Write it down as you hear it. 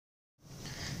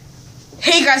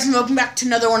guys, and welcome back to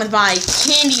another one of my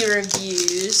candy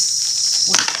reviews.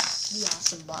 With the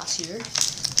AwesomeBoss here.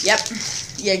 Yep.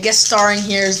 Yeah, guest starring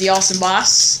here is the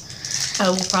AwesomeBoss. I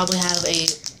will probably have a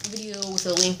video with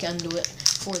a link under it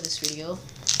for this video.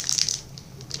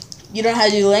 You don't know how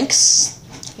to do links?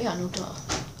 Yeah, no duh.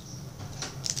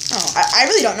 Oh, I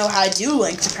really don't know how to do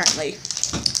links, apparently.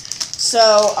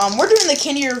 So, we're doing the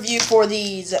candy review for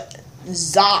these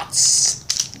Zotz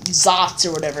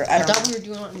or whatever. I thought we were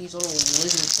doing on these little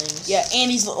lizard things. Yeah,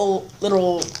 and these little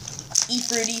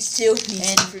e-fruities too. These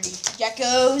and fruity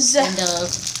geckos. And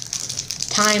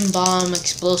time bomb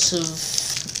explosive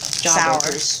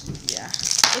jawbreakers. Yeah.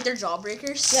 Wait, they're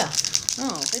jawbreakers? Yeah.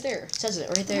 Oh. Right there. It says it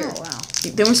right there. Oh, wow.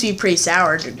 They must be pretty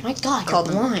sour. My God, you're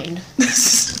blind.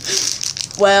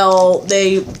 Well,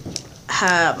 they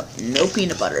have no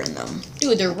peanut butter in them.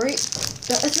 Dude, they're right...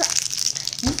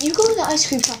 You go to the ice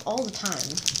cream shop all the time,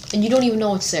 and you don't even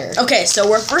know it's there. Okay, so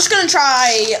we're first going to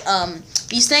try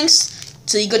these things.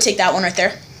 So you go take that one right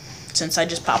there, since I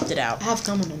just popped it out. I have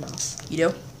gum in my mouth. You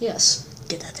do? Yes.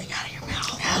 Get that thing out of your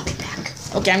mouth. I'll be back.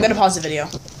 Okay, I'm going to pause the video.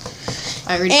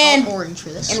 I already caught orange for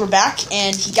this. And we're back,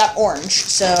 and he got orange,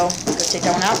 so go take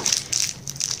that one out.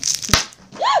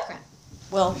 Crap.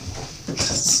 Well,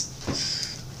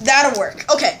 that'll work.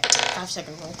 Okay.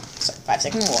 5-second rule. Sorry,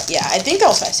 5-second rule. Yeah, I think that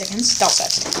was 5 seconds. That was 5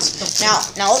 seconds.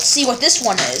 Now let's see what this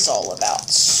one is all about.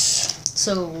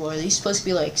 So, are these supposed to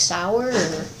be like sour,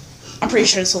 or? I'm pretty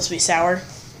sure it's supposed to be sour.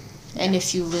 And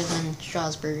if you live in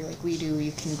Strasbourg like we do,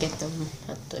 you can get them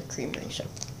at the creamery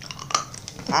shop.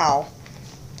 Ow.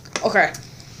 Okay.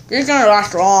 These are gonna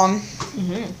last long.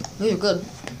 These are good.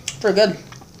 Pretty good.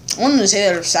 I wanted to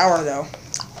say they're sour though.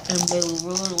 And they will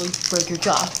literally break your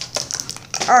jaw.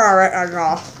 Alright, our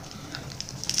jaw.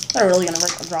 They're really gonna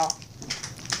break my jaw.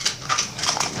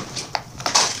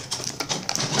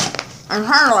 I'm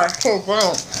trying to like so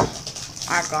good.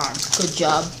 My God. Good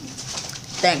job.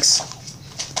 Thanks.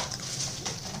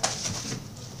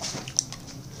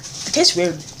 It tastes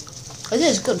weird. It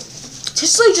is good. It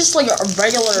tastes like just like a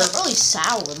regular. It's not really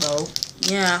sour though.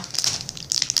 Yeah.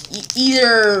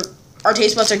 Either our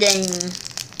taste buds are getting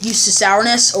used to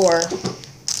sourness, or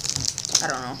I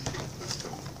don't know.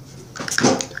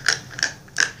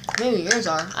 Maybe yours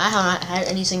are. I haven't had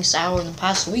anything sour in the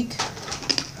past week.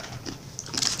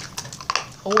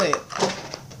 Oh wait.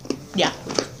 Yeah.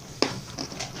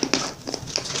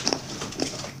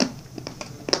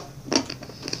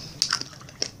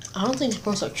 I don't think you're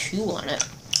supposed to chew on it.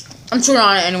 I'm chewing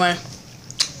on it anyway.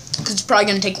 Because it's probably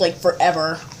going to take like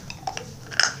forever.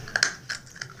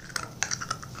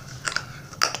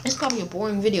 It's probably a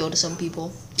boring video to some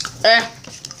people. Well,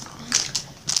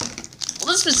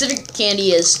 this specific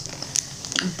candy is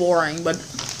boring, but...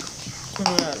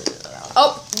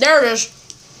 Oh, there it is.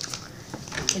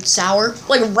 It's sour.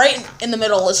 Like right in the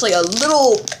middle. It's like a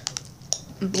little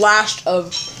blast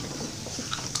of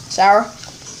sour.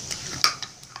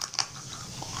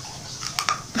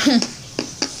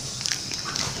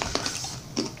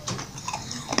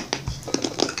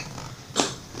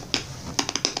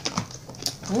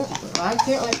 I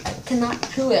cannot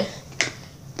chew it.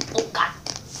 Oh God.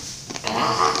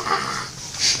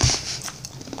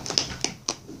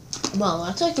 Wow,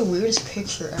 that's like the weirdest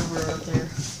picture ever right there.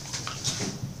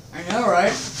 I know,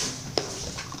 right?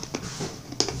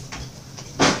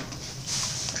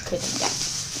 Okay, yeah.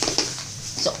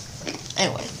 So,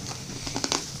 anyway.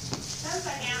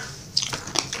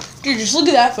 Dude, just look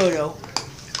at that photo.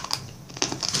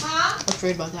 Let's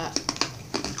read about that.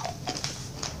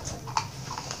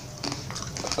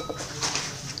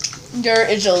 There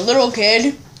is a little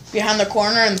kid behind the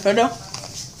corner in the photo.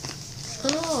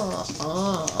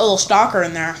 Oh. A little stalker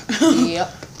in there. Yep.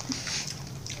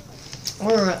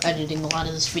 We're editing a lot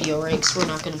of this video, right? Because we're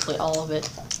not going to play all of it.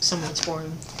 Some of it's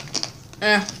boring.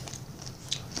 I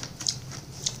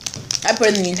put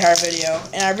in the entire video,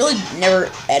 and I really never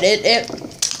edit it.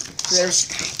 There's...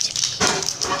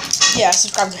 Yeah,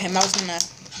 subscribe to him. I was gonna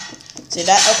say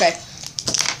that. Okay.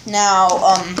 Now,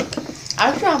 I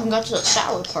actually haven't got to the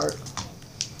sour part.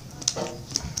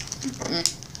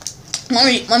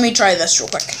 Let me try this real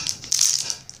quick.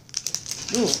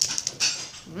 Ooh.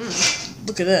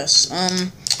 Look at this.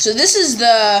 So this is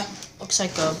the... Looks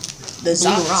like a blue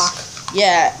Zotz rock.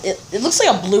 Yeah, it looks like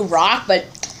a blue rock, but...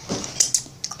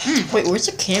 Wait, where's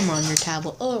the camera on your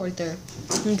tablet? Oh, right there.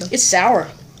 Okay. It's sour.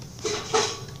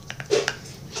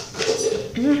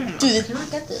 Dude, I cannot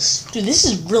get this. Dude, this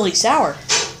is really sour.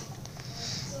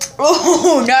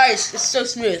 Oh, nice. It's so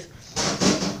smooth.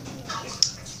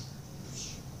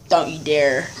 Don't you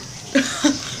dare.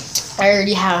 I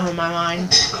already have it in my mind.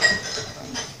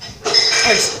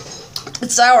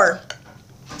 It's sour.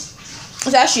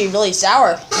 It's actually really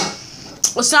sour.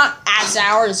 Well, it's not as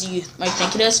sour as you might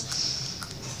think it is.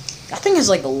 That thing has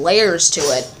like layers to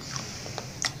it.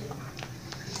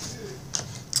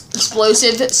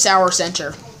 Explosive sour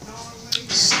center.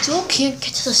 Still can't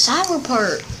get to the sour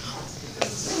part.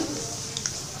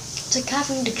 It's like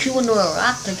having to chew into a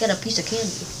rock to get a piece of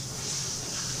candy.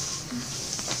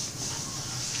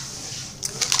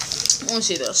 Let me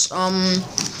see this.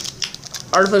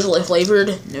 Artificially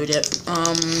flavored, no dip.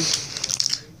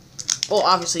 Well,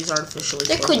 obviously it's artificially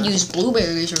They flavored. could use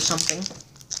blueberries or something.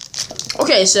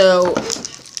 Okay, so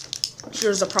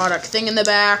here's the product thing in the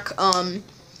back.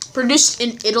 Produced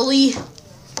in Italy.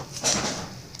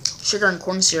 Sugar and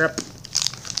corn syrup.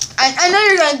 I know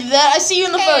you're gonna do that. I see you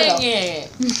in the photo. Yeah.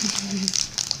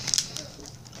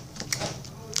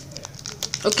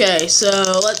 Okay, so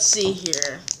let's see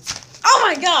here. Oh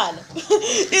my god!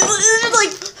 it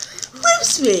like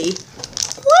flips me.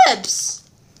 Flips.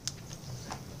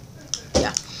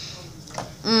 Yeah.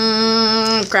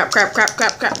 Crap.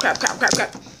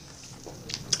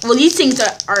 Well, these things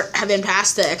have been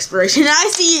past the expiration. I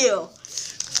see you.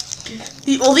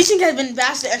 Well, these things have been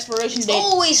past the expiration date.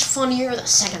 Always funnier the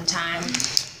second time.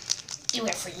 Do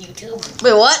it for YouTube.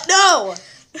 Wait, what? No!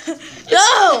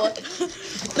 No!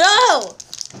 No!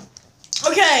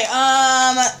 Okay,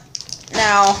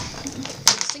 now.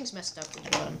 This thing's messed up with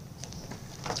the bottom.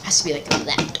 Has to be like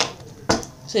that.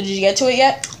 So did you get to it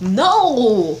yet?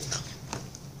 No!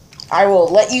 I will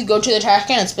let you go to the trash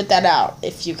can and spit that out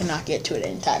if you cannot get to it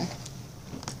in time.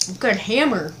 Good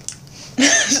hammer.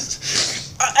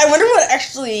 I wonder what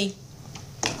actually...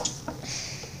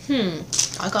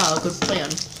 I got a good plan.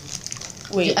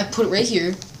 Wait, I put it right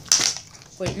here.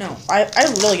 wait, no. I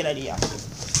have a really good idea.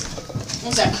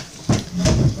 One sec.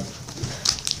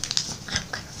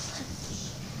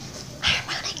 I'm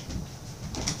running.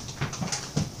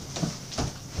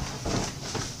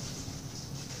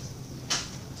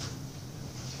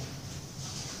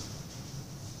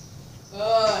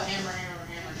 Hammer.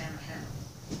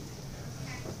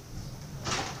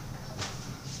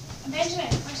 Benjamin,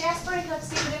 why don't you ask Bernie to go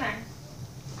stay for dinner?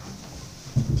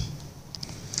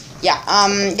 Yeah,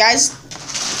 guys.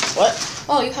 What?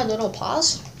 Oh, you had a little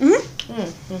pause?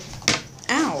 Mm-hmm.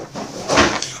 Ow.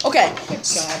 Okay. Good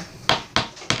job.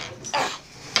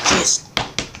 Jeez.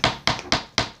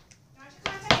 Why don't you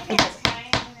contact your parents, okay?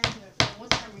 And then What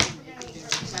time are you we're gonna eat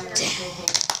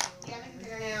Yeah, I'm making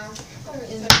dinner now.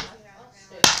 Okay.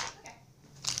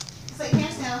 So your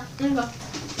parents now.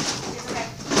 It's okay.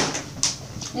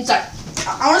 Inside.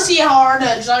 I want to see how hard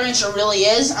a Jolly Rancher really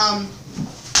is. Oh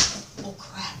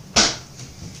crap.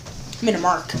 I made a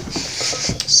mark.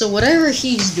 So whatever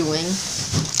he's doing,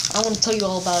 I want to tell you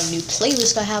all about a new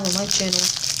playlist I have on my channel.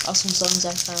 Awesome songs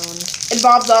I found. It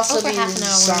Bob's also For half an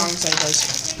hour. songs I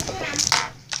does.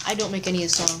 I don't make any of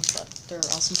the songs, but they're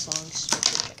awesome songs.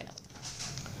 Check it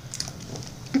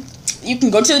out. You can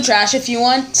go to the trash if you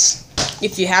want.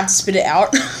 If you have to spit it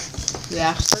out.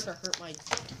 Yeah, it's starting to hurt my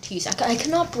teeth. I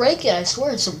cannot break it. I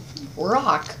swear it's a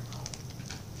rock.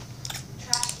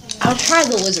 I'll try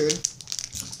the lizard.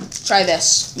 Try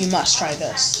this. You must try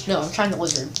this. No, I'm trying the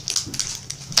lizard.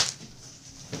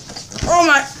 Oh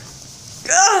my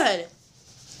god!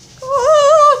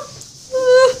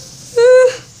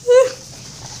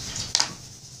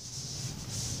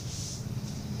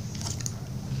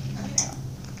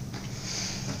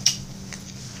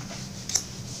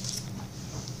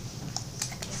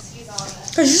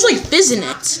 There's just like fizz in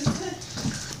it.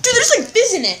 Dude, there's like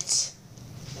fizz in it.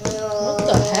 What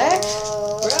the heck?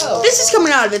 Bro. This is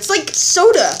coming out of it. It's like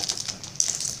soda.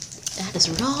 That is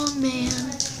wrong, man.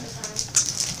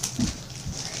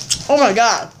 Oh my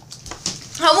god.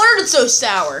 I wondered it's so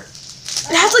sour.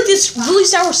 It has like this really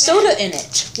sour soda in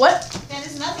it. What? Then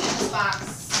there's nothing in this box.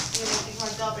 You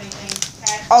want to go up or anything,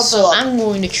 okay? Also, So I'm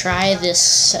going to try this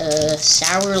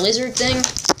sour lizard thing.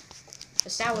 A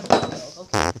sour gecko.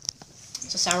 Okay.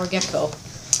 It's a sour gecko.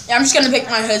 yeah, I'm just gonna pick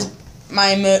my nose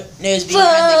behind the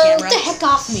camera. Get the heck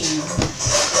off me,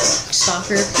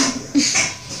 stalker.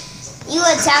 You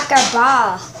attack our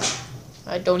ball.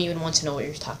 I don't even want to know what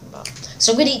you're talking about.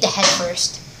 So I'm gonna eat the head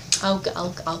first.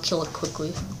 I'll kill it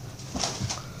quickly.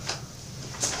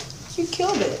 You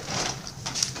killed it.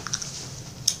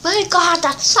 My God,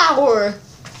 that's sour.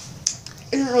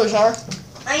 Isn't it really sour?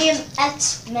 I am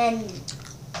X-Men.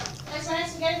 Let's run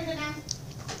spaghetti for dinner.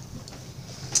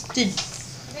 Dude,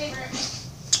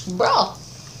 Favorite. Bro,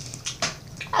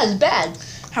 that's bad.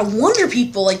 I wonder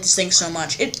people like this thing so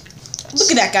much. Look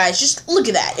at that, guys. Just look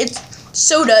at that. It's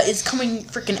soda is coming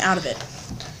freaking out of it.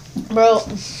 Bro,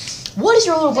 what is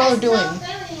your little brother doing? That's the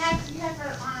thing you had for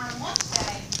lunch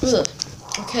today. Ugh.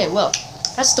 Okay, well,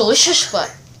 That's delicious,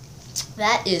 but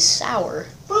that is sour.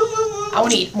 I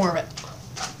want to eat more of it.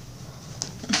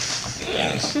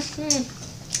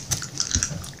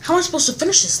 How am I supposed to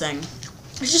finish this thing?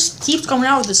 It just keeps coming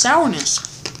out with the sourness.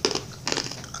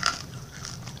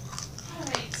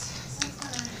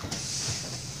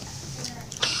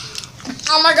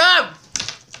 Oh my god!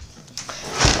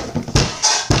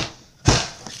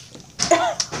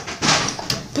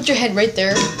 Put your head right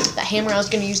there. That hammer I was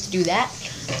going to use to do that.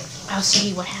 I'll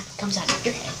see what comes out of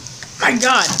your head. My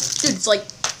god! Dude, it's like...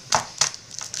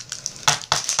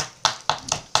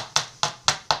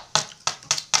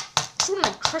 I want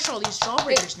to crush all these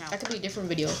jawbreakers now. That could be a different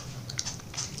video.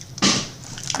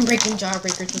 I'm breaking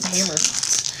jawbreakers with a hammer.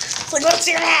 It's like, let's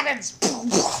see what happens!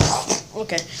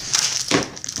 Okay.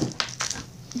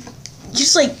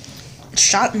 Just like,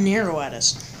 shot an arrow at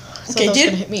us. Okay, That was dude.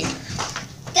 gonna hit me.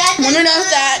 Want to know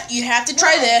that you have to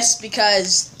try this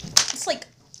because it's like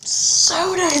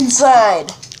soda inside.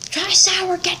 Try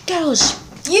sour geckos.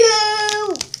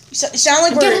 You sound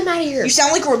like Get him out of here. You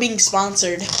sound like we're being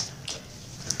sponsored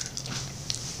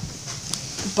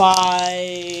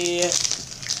by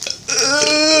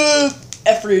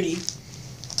F Rudy.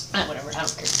 Whatever. I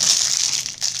don't care.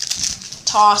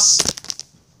 Toss.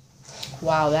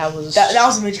 Wow, that was That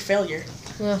was a major failure.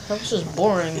 Yeah, that was just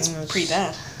boring. It's It was pretty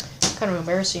bad. kind of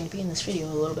embarrassing to be in this video a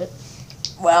little bit.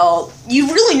 Well, you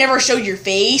really never showed your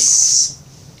face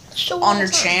So on your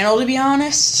channel, to be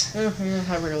honest.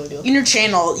 I really do. In your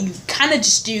channel, you kind of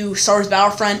just do Star Wars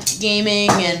Battlefront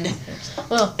gaming and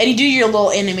you do your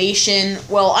little animation.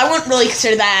 Well, I wouldn't really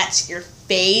consider that your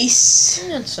face.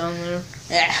 It's on there.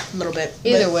 Yeah, a little bit.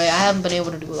 Either but way, I haven't been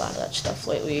able to do a lot of that stuff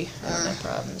lately. My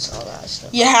problems, all that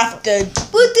stuff. you have to.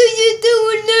 What are you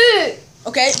doing there?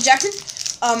 Okay, Jackson.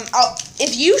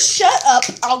 If you shut up,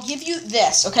 I'll give you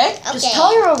this. Okay. Just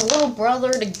tell your little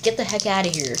brother to get the heck out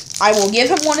of here. I will give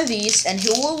him one of these, and he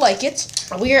will like it.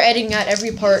 We are editing out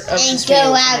every part of And this video.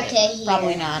 go out to here.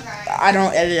 Probably not. I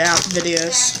don't edit out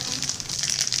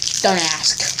videos. Don't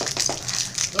ask.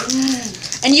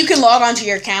 And you can log onto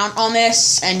your account on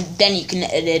this, and then you can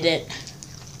edit it.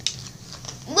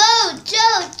 Whoa,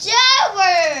 Joe,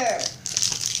 Tower!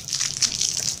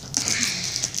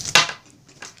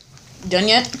 Done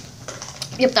yet?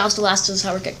 Yep, that was the last of the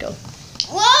sour gecko.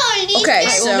 Whoa, Lisa, Okay, Alright,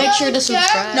 so- well, make sure to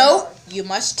subscribe. No, you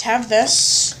must have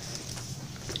this.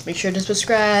 Make sure to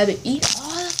subscribe. Eat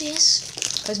all of this,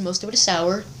 because most of it is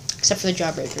sour, except for the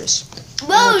jawbreakers.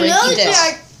 Whoa, break no, Eat this.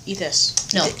 Jack. Eat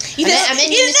this. No. Eat this. I'm Eat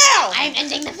ending it this. now. I'm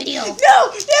ending the video. No,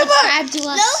 never. Subscribe to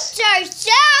us. Those are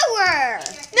sour.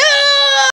 No.